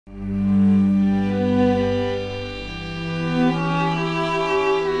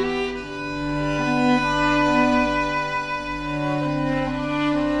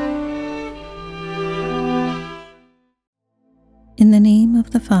In the name of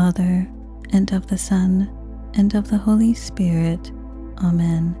the Father, and of the Son, and of the Holy Spirit.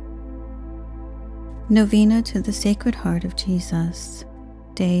 Amen. Novena to the Sacred Heart of Jesus,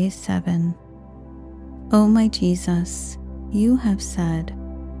 Day 7. O my Jesus, you have said,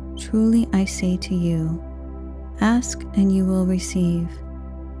 "Truly I say to you, ask and you will receive,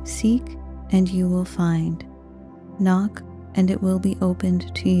 seek and you will find, knock and it will be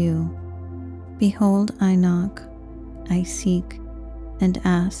opened to you. Behold, I knock, I seek, and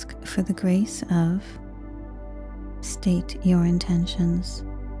ask for the grace of." State your intentions.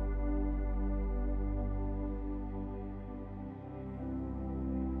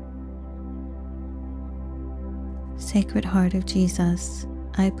 Sacred Heart of Jesus,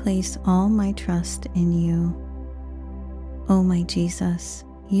 I place all my trust in you. O my Jesus,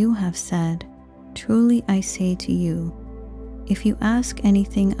 you have said, "Truly I say to you, if you ask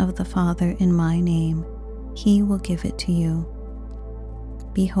anything of the Father in my name, he will give it to you.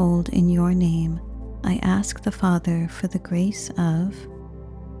 Behold, in your name, I ask the Father for the grace of."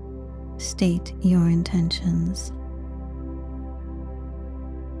 State your intentions.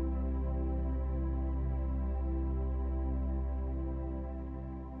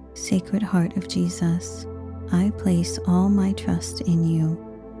 Sacred Heart of Jesus, I place all my trust in you.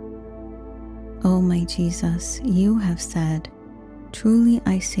 O my Jesus, you have said, "Truly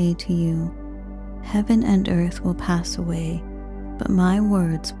I say to you, heaven and earth will pass away, but my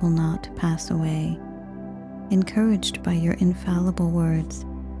words will not pass away." Encouraged by your infallible words,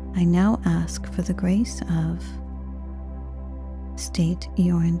 I now ask for the grace of. State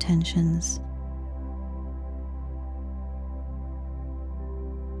your intentions.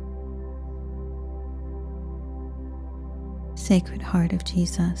 Sacred Heart of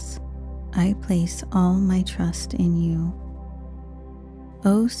Jesus, I place all my trust in you.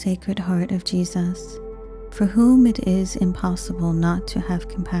 O Sacred Heart of Jesus, for whom it is impossible not to have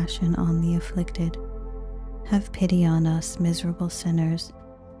compassion on the afflicted, have pity on us miserable sinners,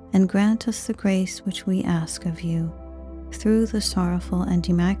 and grant us the grace which we ask of you, through the sorrowful and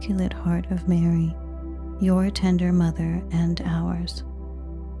immaculate heart of Mary, your tender mother and ours.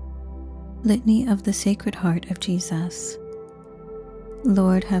 Litany of the Sacred Heart of Jesus.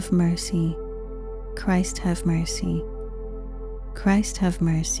 Lord, have mercy. Christ, have mercy. Christ, have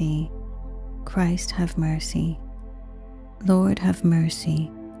mercy. Christ, have mercy. Lord, have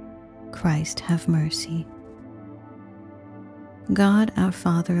mercy. Christ, have mercy. God, our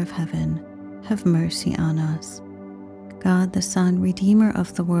Father of heaven, have mercy on us. God, the Son, Redeemer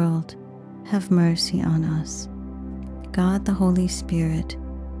of the world, have mercy on us. God, the Holy Spirit,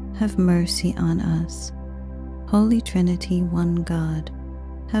 have mercy on us. Holy Trinity, one God,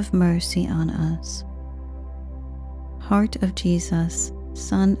 have mercy on us. Heart of Jesus,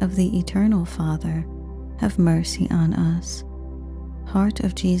 Son of the Eternal Father, have mercy on us. Heart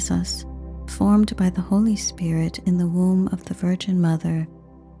of Jesus, formed by the Holy Spirit in the womb of the Virgin Mother,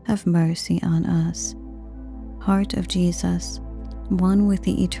 have mercy on us. Heart of Jesus, one with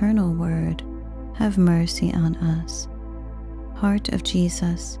the Eternal Word, have mercy on us. Heart of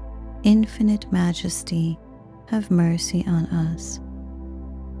Jesus, infinite majesty, have mercy on us.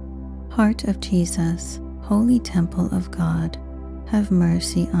 Heart of Jesus, holy temple of God, have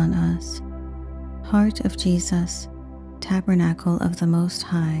mercy on us. Heart of Jesus, tabernacle of the Most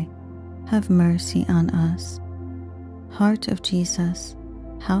High, have mercy on us. Heart of Jesus,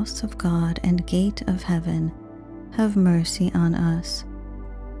 house of God and gate of heaven, have mercy on us.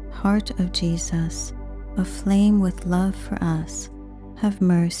 Heart of Jesus, aflame with love for us, have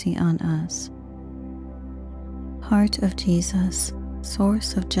mercy on us. Heart of Jesus,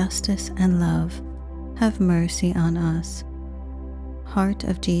 source of justice and love, have mercy on us. Heart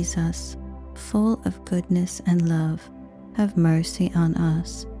of Jesus, full of goodness and love, have mercy on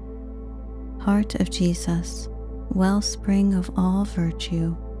us. Heart of Jesus, wellspring of all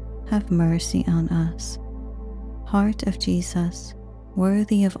virtue, have mercy on us. Heart of Jesus,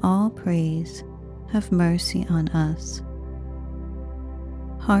 worthy of all praise, have mercy on us.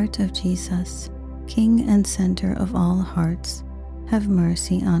 Heart of Jesus, King and center of all hearts, have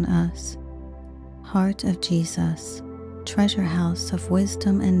mercy on us. Heart of Jesus, treasure house of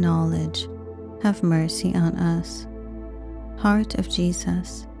wisdom and knowledge, have mercy on us. Heart of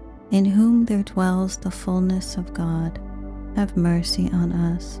Jesus, in whom there dwells the fullness of God, have mercy on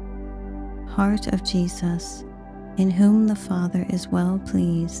us. Heart of Jesus, in whom the Father is well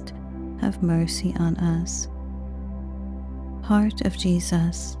pleased, have mercy on us. Heart of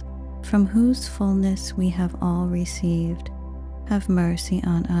Jesus, from whose fullness we have all received, have mercy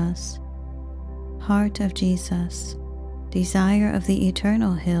on us. Heart of Jesus, desire of the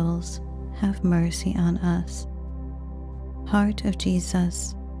eternal hills, have mercy on us. Heart of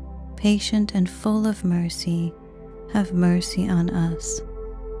Jesus, patient and full of mercy, have mercy on us.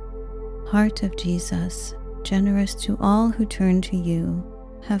 Heart of Jesus, generous to all who turn to you,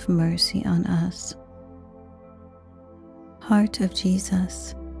 have mercy on us. Heart of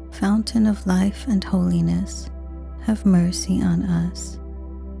Jesus, fountain of life and holiness, have mercy on us.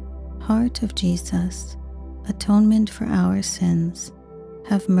 Heart of Jesus, atonement for our sins,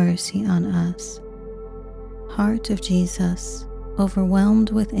 have mercy on us. Heart of Jesus, overwhelmed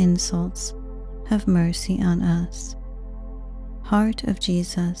with insults, have mercy on us. Heart of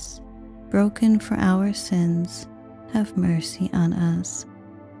Jesus, broken for our sins, have mercy on us.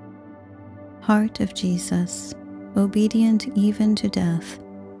 Heart of Jesus, obedient even to death,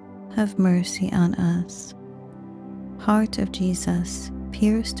 have mercy on us. Heart of Jesus,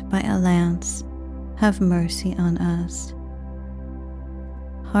 pierced by a lance, have mercy on us.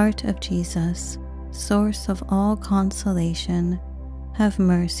 Heart of Jesus, source of all consolation, have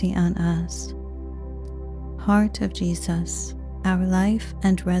mercy on us. Heart of Jesus, our life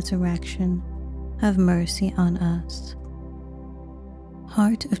and resurrection, have mercy on us.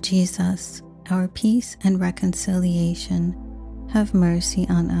 Heart of Jesus, our peace and reconciliation, have mercy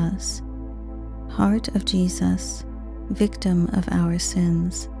on us. Heart of Jesus, victim of our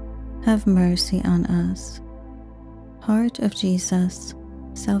sins, have mercy on us. Heart of Jesus,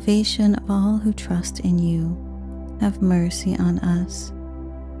 salvation of all who trust in you, have mercy on us.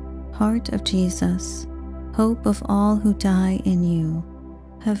 Heart of Jesus, hope of all who die in you,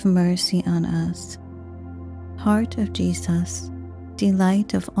 have mercy on us. Heart of Jesus,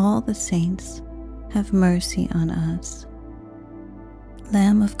 delight of all the saints, have mercy on us.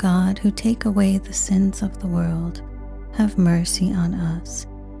 Lamb of God, who take away the sins of the world, have mercy on us.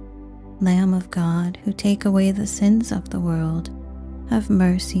 Lamb of God, who take away the sins of the world, have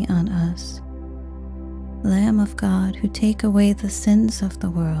mercy on us. Lamb of God, who take away the sins of the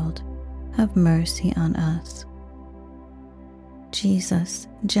world, have mercy on us. Jesus,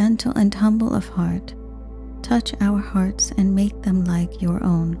 gentle and humble of heart, touch our hearts and make them like your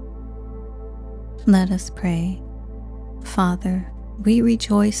own. Let us pray. Father, we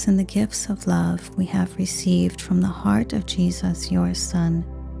rejoice in the gifts of love we have received from the heart of Jesus, your Son.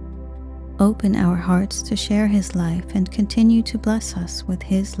 Open our hearts to share his life and continue to bless us with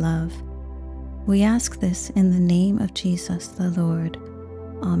his love. We ask this in the name of Jesus the Lord.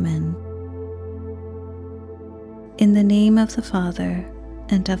 Amen. In the name of the Father,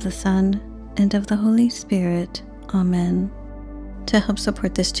 and of the Son, and of the Holy Spirit. Amen. To help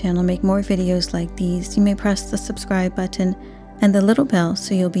support this channel make more videos like these, you may press the subscribe button and the little bell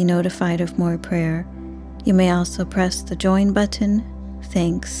so you'll be notified of more prayer. You may also press the join button.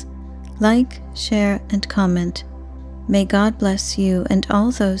 Thanks. Like, share, and comment. May God bless you and all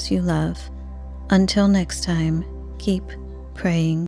those you love. Until next time, keep praying.